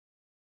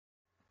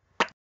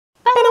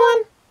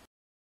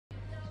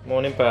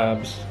Morning,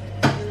 Babs.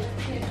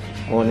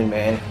 Morning,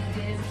 man.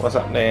 What's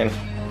happening?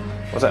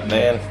 What's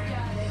happening?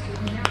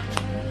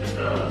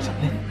 What's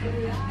happening?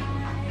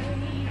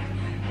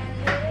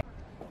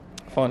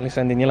 Finally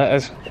sending your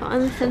letters.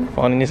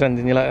 Finally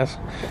sending your letters.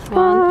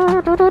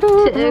 1, 2,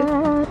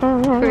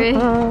 3,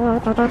 4,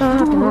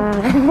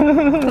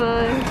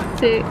 5,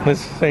 6.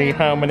 Let's see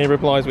how many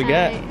replies we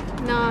get.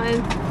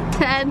 9,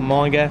 10.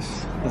 My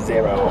guess,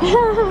 0.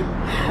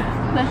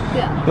 Let's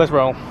go. Let's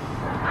roll.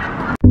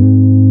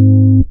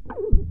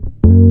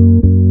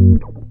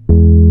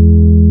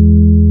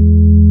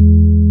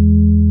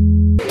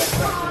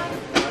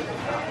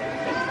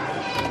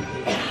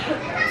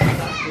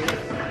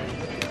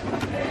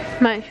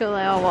 Make sure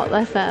they are what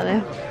they say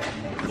they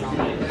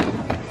are.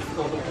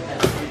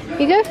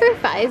 You go through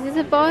phases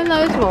of buying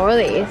loads more of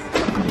these.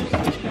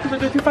 I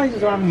go through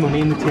phases of having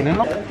money in the tin and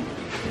not.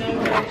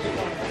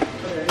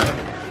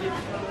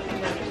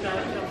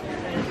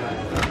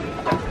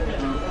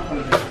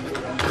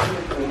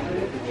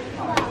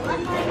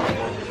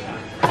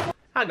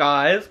 Hi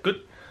guys,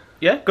 good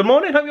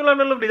morning, hope you're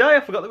having a lovely day.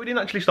 I forgot that we didn't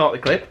actually start the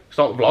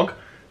vlog.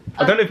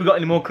 I don't know if we got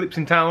any more clips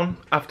in town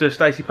after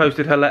Stacey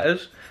posted her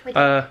letters.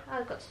 I've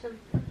got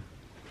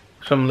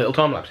some little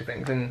time-lapsey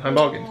things in Home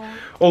Bargains.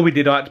 All we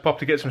did, I had to pop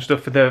to get some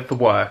stuff for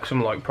work,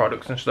 some like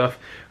products and stuff.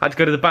 I had to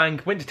go to the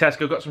bank, went to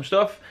Tesco, got some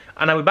stuff,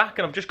 and now we're back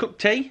and I've just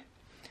cooked tea.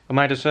 I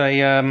made us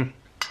a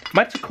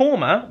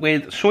korma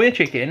with soya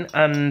chicken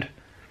and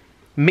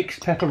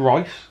mixed pepper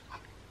rice.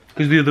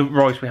 Because the other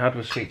rice we had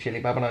was sweet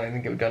chilli, Bab, and I didn't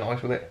think it would go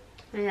nice with it.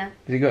 Yeah.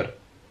 Is it good?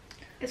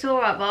 It's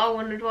alright, but I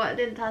wondered why it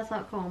didn't taste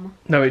like korma.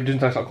 No, it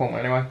doesn't taste like korma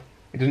anyway.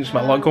 It doesn't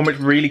smell like korma, it's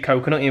really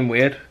coconutty and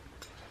weird.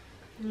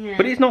 Yeah.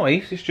 But it's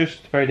nice, it's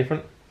just very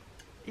different.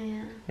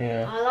 Yeah.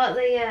 Yeah. I like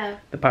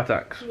the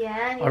pataks.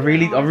 Yeah. I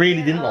really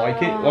didn't like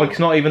it. Like, it's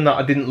not even that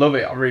I didn't love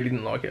it, I really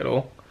didn't like it at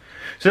all.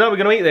 So now we're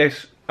going to eat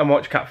this and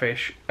watch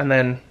Catfish, and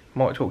then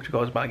might talk to you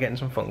guys about getting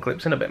some fun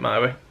clips in a bit,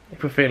 maybe.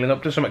 If we're feeling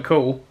up to something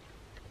cool.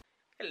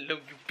 Hello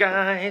you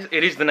guys,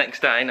 it is the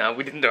next day now.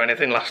 We didn't do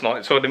anything last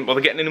night, so I didn't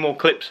bother getting any more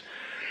clips.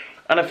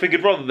 And I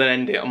figured rather than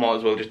end it, I might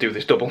as well just do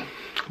this double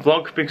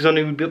vlog, because I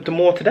knew we'd be up to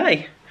more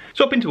today.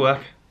 So I've been to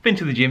work, been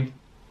to the gym,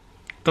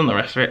 done the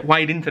rest of it,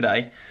 weighed in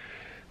today.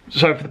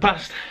 So for the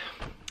past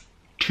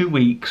 2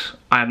 weeks,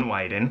 I hadn't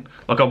weighed in.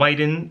 Like, I weighed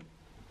in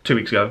 2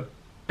 weeks ago,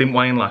 didn't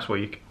weigh in last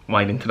week,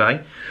 weighed in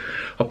today.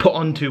 I put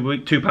on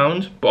 2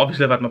 pounds, but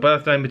obviously I've had my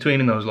birthday in between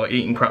and I was like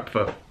eating crap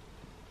for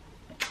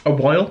a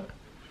while.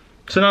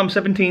 So now I'm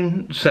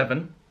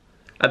 17.7.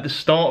 At the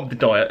start of the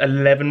diet,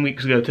 11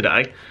 weeks ago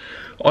today,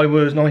 I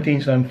was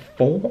 19 stone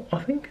 4,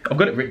 I think. I've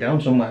got it written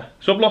down somewhere.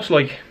 So I've lost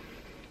like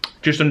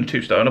just under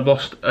 2 stone. I've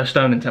lost 1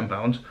 stone and 10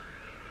 pounds,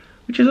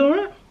 which is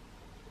alright.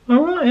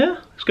 Alright, yeah,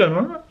 it's going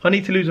alright. I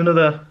need to lose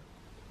another,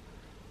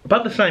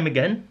 about the same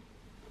again.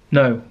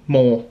 No,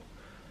 more.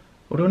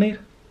 What do I need?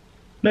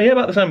 No, yeah,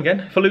 about the same again.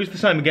 If I lose the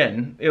same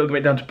again, it'll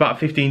get down to about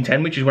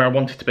 15.10, which is where I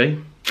want it to be.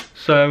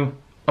 So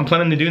I'm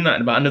planning on doing that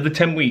in about another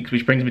 10 weeks,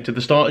 which brings me to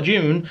the start of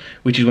June,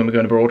 which is when we're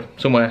going abroad,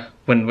 somewhere.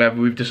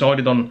 Whenever we've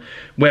decided on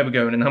where we're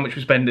going and how much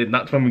we're spending,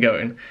 that's when we're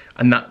going.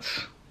 And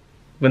that's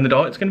when the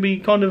diet's going to be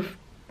kind of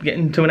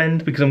getting to an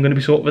end, because I'm going to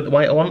be sort of at the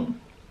weight I want.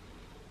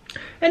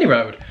 Any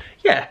road.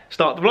 Yeah,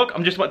 start the vlog.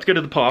 I'm just about to go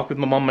to the park with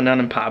my mum, my nan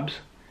and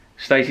Pabs.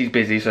 Stacey's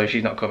busy, so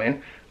she's not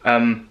coming.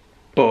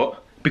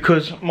 But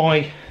because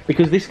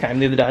this came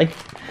the other day,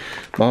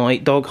 my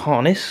dog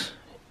harness,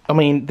 I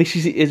mean, this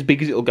is as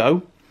big as it'll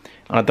go.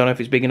 And I don't know if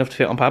it's big enough to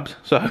fit on Pabs,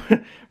 so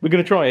we're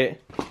going to try it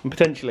and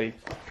potentially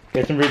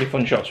get some really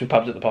fun shots with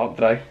Pabs at the park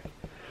today.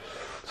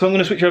 So I'm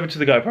going to switch over to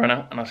the GoPro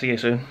now, and I'll see you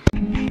soon. What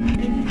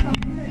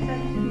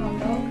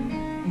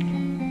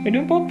are you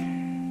doing, Bob?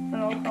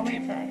 What are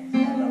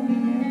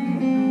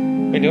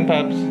you doing,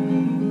 Pabs?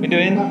 What are you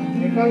doing?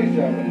 What are you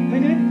doing?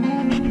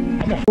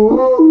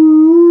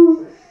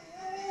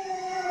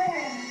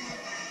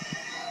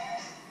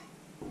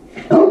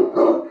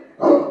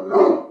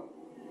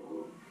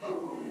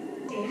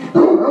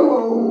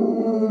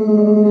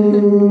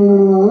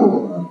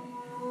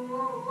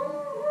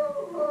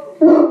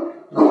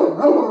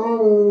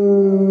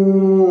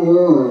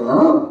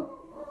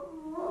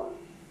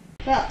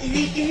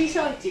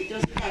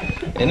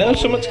 You know,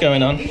 so much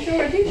going on. He's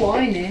already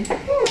whining.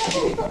 Hello,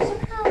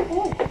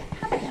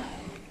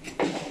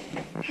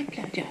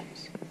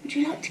 James. Would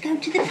you like to go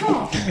to the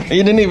car?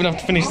 You didn't even have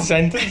to finish the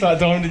sentence that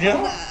time, did you?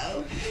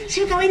 Hello.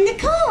 Shall we go in the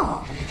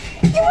car?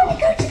 You want to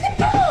go to the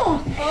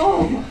bar?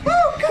 Oh,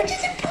 go to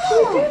the bar.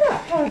 Do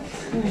that,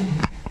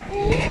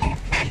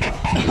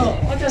 oh,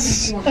 I don't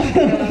think he wants to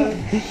go.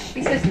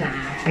 He says, nah.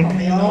 I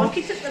like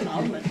it at the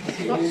moment.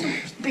 We've got some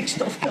big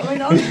stuff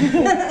going on.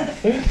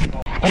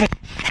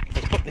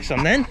 Let's put this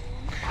on then.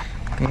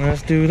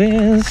 Let's do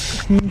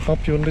this.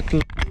 Pop your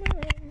little.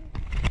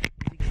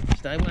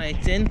 Stay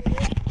waiting.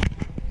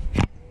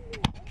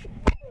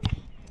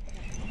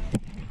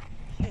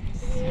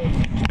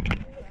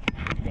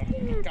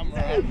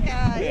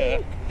 Yeah.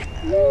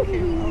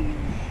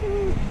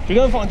 Should we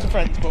go and find some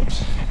friends,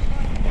 Bubs?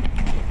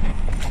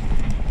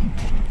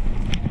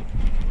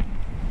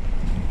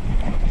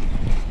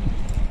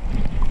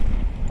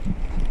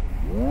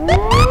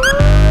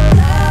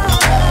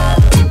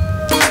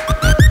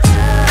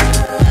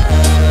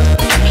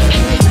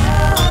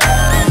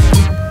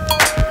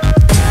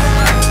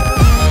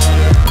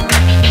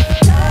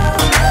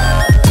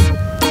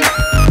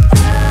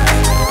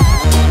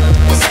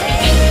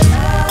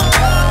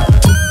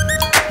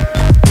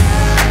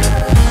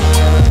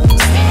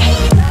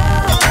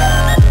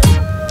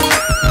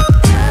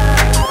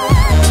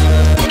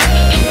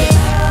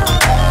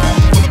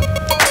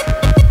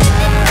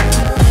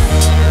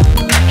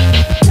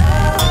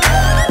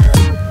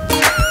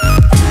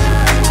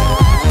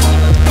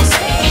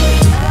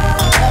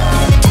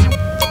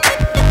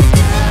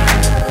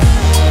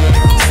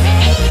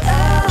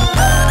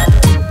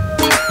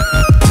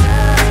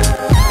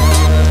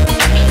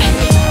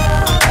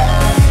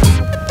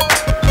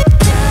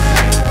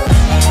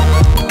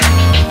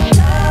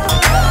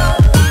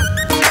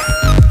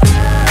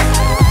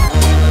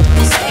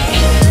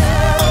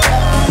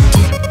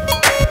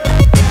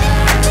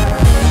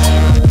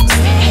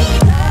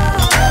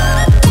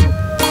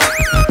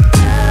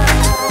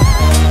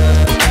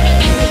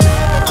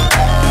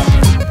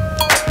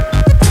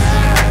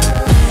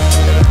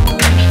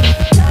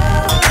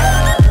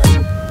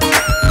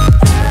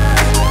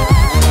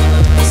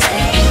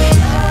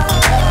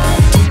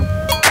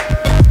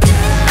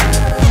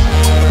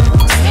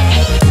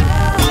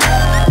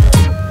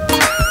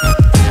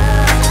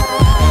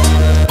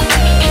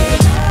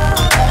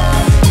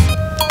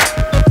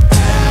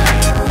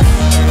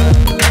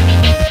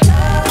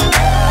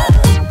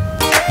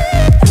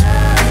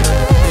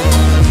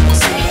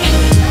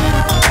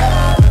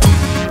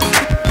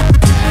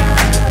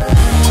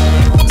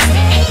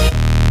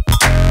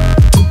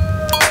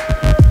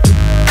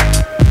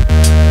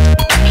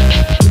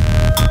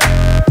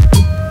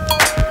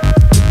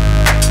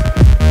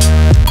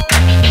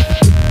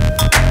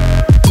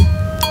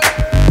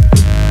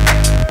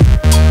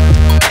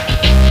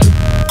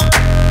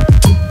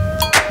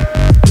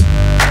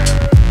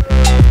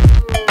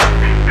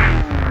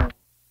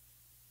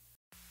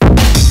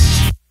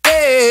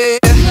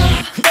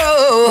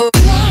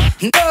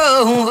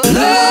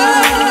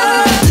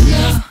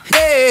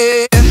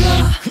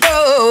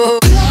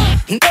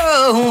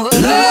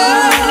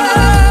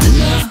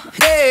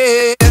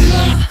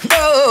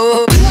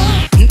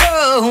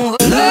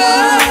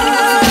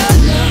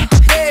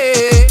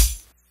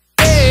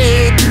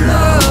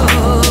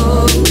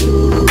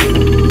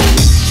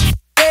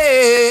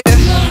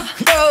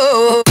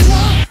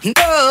 no,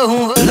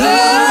 no,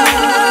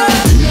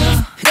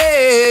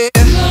 yeah,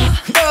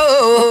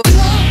 no,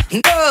 no,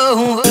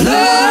 no,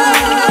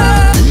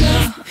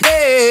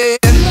 yeah,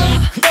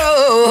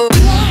 no,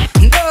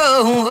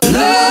 no, no.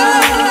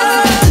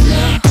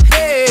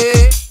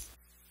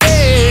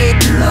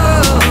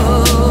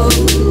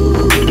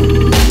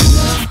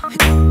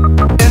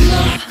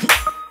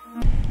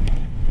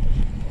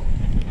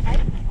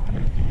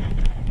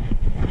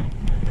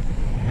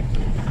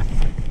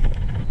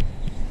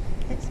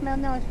 Smell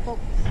nice,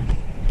 folks.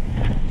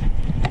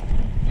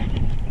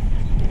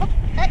 Oh,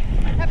 hey,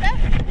 up there.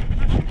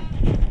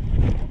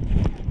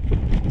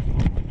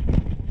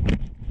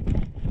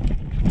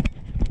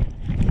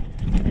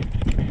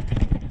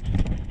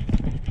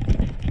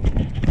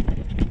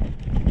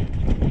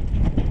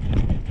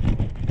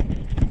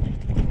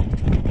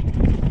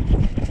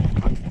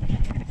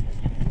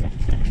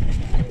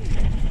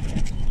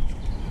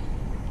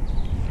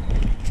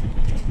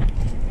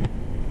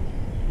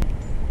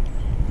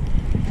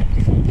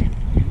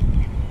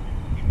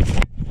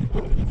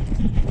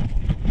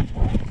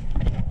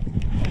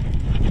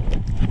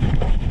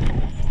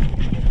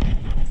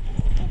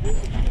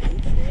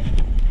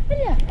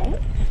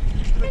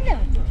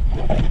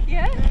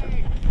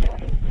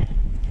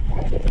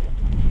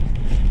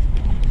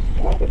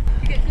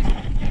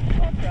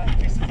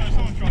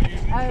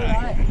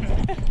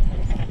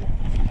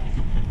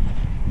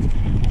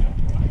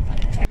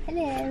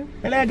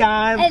 Hello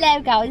guys.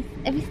 Hello guys.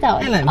 Have you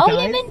started? Hello, oh,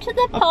 guys. you've been to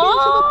the I've park. been to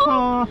the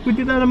park. We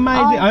did an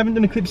amazing. I haven't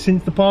done a clip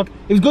since the park.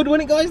 It was good,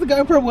 wasn't it, guys? The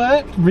GoPro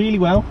worked really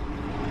well.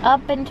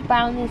 I've been to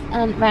Brownies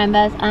and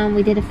Rainbows, and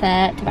we did a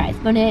fair to raise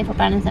money for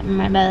Brownies and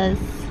Rainbows.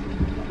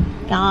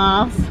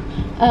 Gas.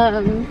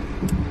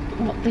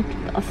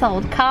 I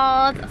sold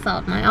cards. I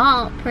sold my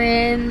art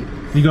print.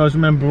 You guys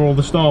remember all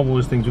the Star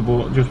Wars things we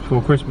bought just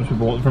before Christmas? We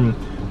bought from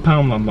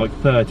Poundland, like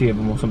 30 of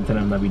them or something,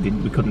 and then we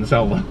couldn't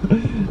sell them.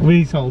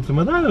 We sold some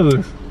of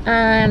those.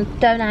 And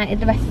donated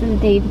the rest of the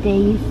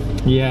DVDs.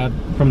 Yeah,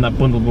 from that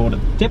bundle board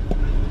at Tip.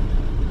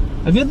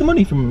 Have you had the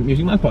money from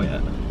Music Magpie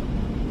yet? I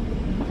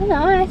don't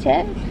know, I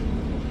checked.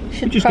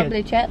 Should just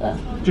probably check that.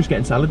 Just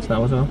getting salads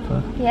now as well.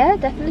 So. Yeah,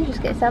 definitely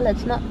just get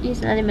salads. Not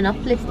using any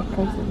Monopoly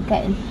stickers. I'm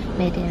getting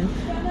medium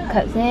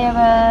Coke Zero,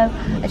 a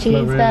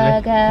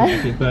cheeseburger. A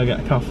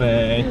cheeseburger, a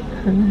coffee.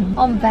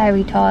 I'm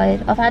very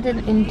tired. I've had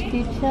an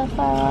interview so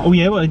far. Oh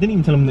yeah, well I didn't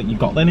even tell them that you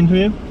got that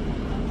interview.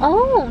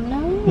 Oh no.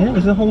 Yeah,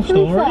 there's a whole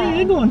story.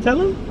 Yeah, go on, tell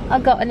them. I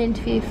got an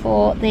interview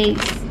for the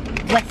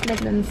West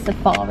Midlands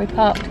Safari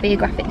Park to be a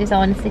graphic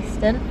design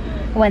assistant.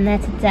 I went there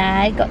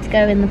today, got to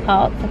go in the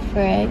park for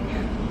free.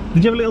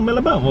 Did you have a little mill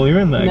about while you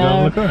were in there? No. Go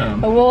and look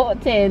around? I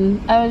walked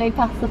in, only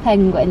past the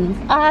penguins.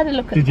 I had a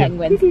look at the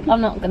penguins, I'm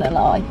not going to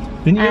lie.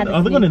 Didn't you?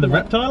 I think in the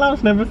reptile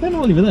house and everything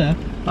while you were there.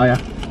 Oh yeah.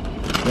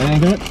 Thank you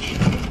very much.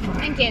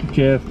 Thank you.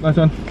 Cheers. Nice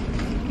one.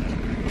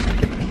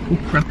 Oh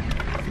crap.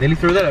 Nearly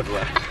threw that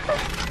everywhere.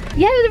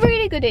 Yeah, it was a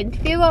really good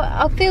interview.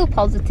 I feel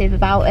positive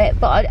about it,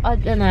 but I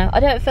don't know. I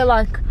don't feel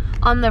like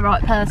I'm the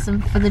right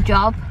person for the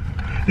job.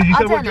 Did you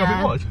say what job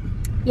it was?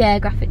 Yeah,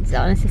 graphic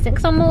design assistant,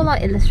 because I'm more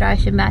like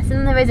illustration based,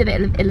 and there is a bit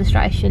of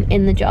illustration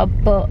in the job,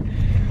 but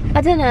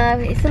I don't know,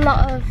 it's a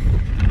lot of,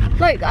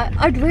 like,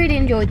 I'd really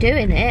enjoy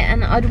doing it,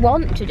 and I'd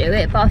want to do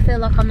it, but I feel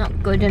like I'm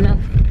not good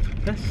enough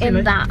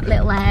in that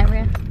little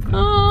area.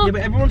 Oh. Yeah,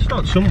 but everyone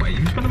starts somewhere, you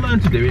just got to learn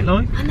to do it,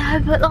 like. I know,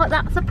 but like,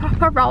 that's a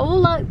proper role,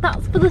 like,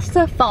 that's for the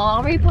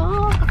safari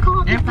park, I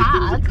can't be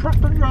bad. Everything's a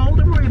proper role,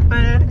 don't worry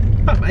about it.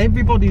 But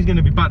everybody's going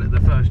to be bad at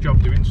their first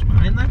job doing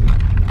something, ain't they?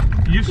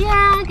 You just,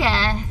 yeah, I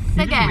guess.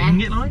 You just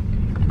wing it, like.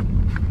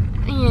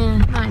 Yeah,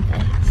 maybe.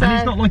 So, and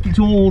it's not like it's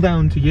all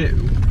down to you.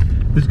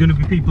 There's going to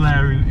be people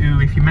there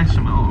who if you mess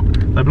them up,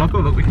 they'll be like, oh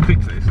look, we can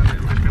fix this. And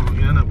it'll just be like,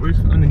 yeah, no worries.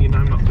 And then you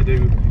know not to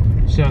do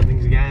certain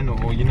things again,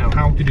 or you know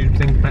how to do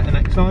things better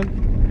next time.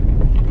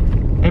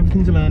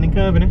 Everything's a learning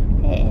curve, isn't it?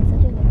 It is, I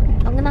do love it.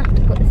 I'm going to have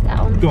to put this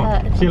down. Go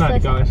on, see you later,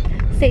 guys.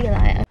 See you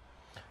later.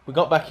 We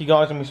got back, you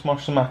guys, and we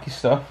smashed some Mackie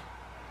stuff.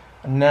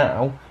 And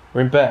now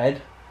we're in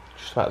bed,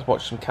 just about to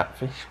watch some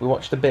catfish. We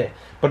watched a bit,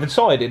 but I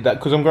decided that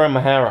because I'm growing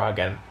my hair out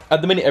again, at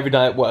the minute every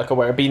day at work I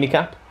wear a beanie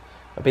cap,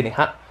 a beanie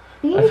hat.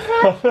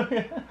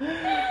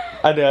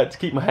 And to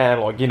keep my hair,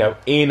 like, you know,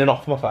 in and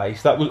off my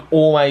face. That was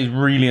always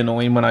really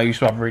annoying when I used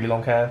to have really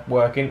long hair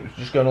working. It was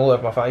just going all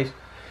over my face.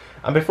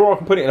 And before I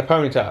can put it in a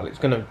ponytail, it's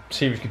going to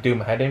seriously do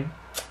my head in.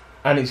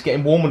 And it's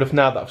getting warm enough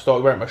now that I've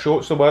started wearing my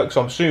shorts to work,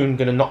 so I'm soon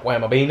going to not wear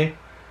my beanie.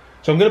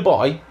 So I'm going to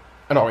buy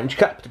an orange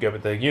cap to go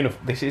with the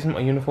uniform. This isn't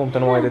my uniform,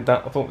 don't know why I did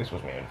that. I thought this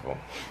was my uniform.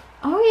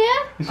 Oh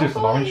yeah? It's just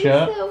an orange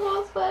shirt.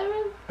 Was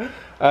wearing.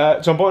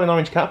 So I'm buying an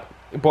orange cap,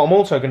 but I'm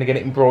also going to get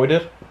it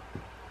embroidered.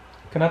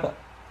 Can I have that?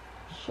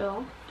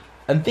 Sure.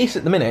 And this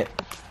at the minute,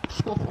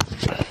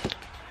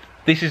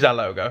 this is our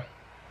logo.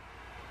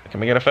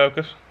 Can we get a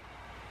focus?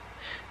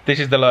 This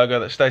is the logo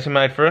that Stacey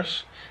made for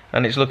us,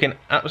 and it's looking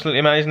absolutely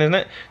amazing, isn't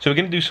it? So we're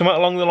going to do something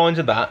along the lines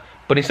of that,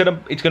 but instead of,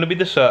 it's going to be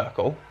the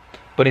circle,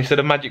 but instead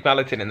of magic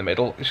balloting in the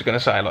middle, it's going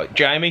to say like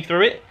Jamie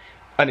through it,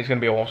 and it's going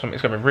to be awesome.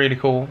 It's going to be really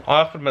cool.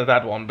 I offered my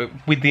dad one, but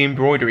with the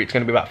embroidery, it's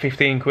going to be about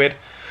 15 quid.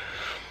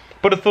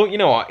 But I thought, you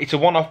know what, it's a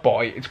one-off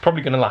buy. It's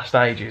probably going to last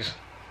ages.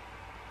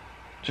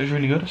 So it's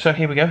really good. So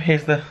here we go.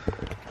 Here's the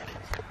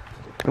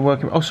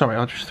working... Oh, sorry,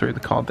 I just threw the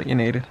card that you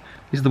needed.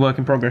 This is the work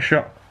in progress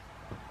shot.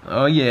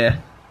 Oh, yeah.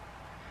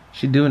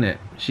 She doing it.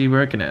 She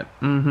working it.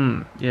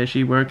 Mm-hmm. Yeah,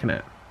 she working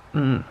it.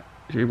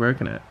 She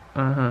working it.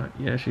 Uh-huh.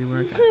 Yeah, she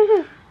working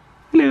it.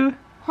 Hello.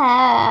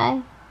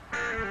 Hi.